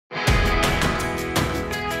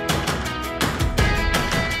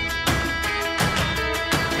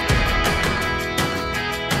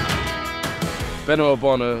Beno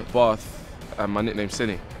Obano, Bath, and my nickname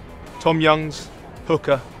Cinny. Tom Youngs,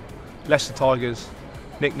 hooker, Leicester Tigers,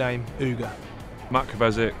 nickname Uga. Matt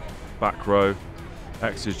Kvesic, back row,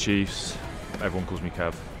 Exeter Chiefs, everyone calls me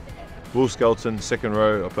Kev. Will Skelton, second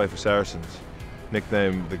row, I play for Saracens.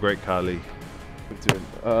 Nickname the Great Kali.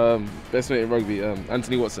 Best mate in rugby,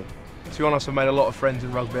 Anthony Watson. To be honest, I've made a lot of friends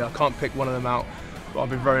in rugby. I can't pick one of them out, but I've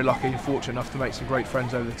been very lucky and fortunate enough to make some great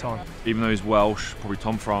friends over the time. Even though he's Welsh, probably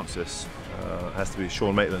Tom Francis. Has to be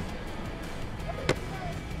Sean Maitland.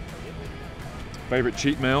 Favourite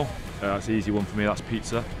cheat meal? That's an easy one for me, that's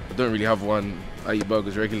pizza. I don't really have one. I eat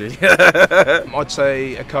burgers regularly. I'd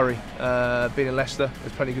say a curry. Being in Leicester,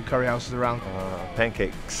 there's plenty of good curry houses around.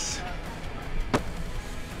 Pancakes.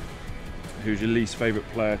 Who's your least favourite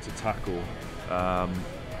player to tackle?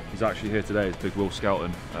 He's actually here today, it's big Will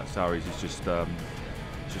Skelton at Sarries. He's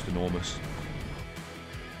just enormous.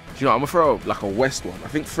 Do you know, I'm gonna throw like a West one. I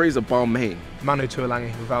think Fraser Balmain. Manu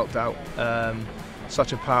Tuolangi, without doubt.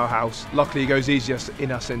 Such a powerhouse. Luckily, he goes easiest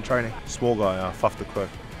in us in training. Small guy, Fuff the Crook.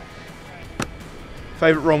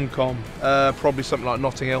 Favourite rom-com? Probably something like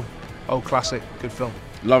Notting Hill. Old classic, good film.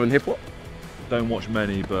 Love and hip hop. Don't watch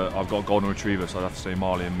many, but I've got a golden retriever, so I'd have to say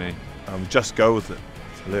Marley and Me. Just go with it.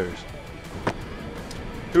 It's hilarious.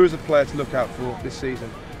 Who is a player to look out for this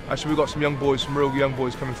season? Actually, we've got some young boys, some real young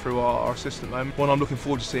boys coming through our system at the moment. One I'm looking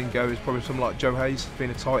forward to seeing go is probably someone like Joe Hayes, being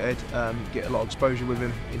a tight head, get a lot of exposure with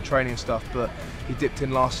him in training and stuff, but he dipped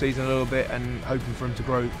in last season a little bit and hoping for him to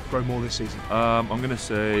grow more this season. I'm going to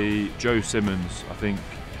say Joe Simmons. I think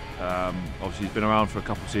obviously he's been around for a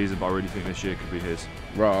couple of seasons, but I really think this year could be his.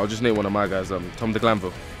 Right, I'll just name one of my guys, Tom de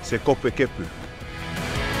Glanville. C'est Kope Kepu.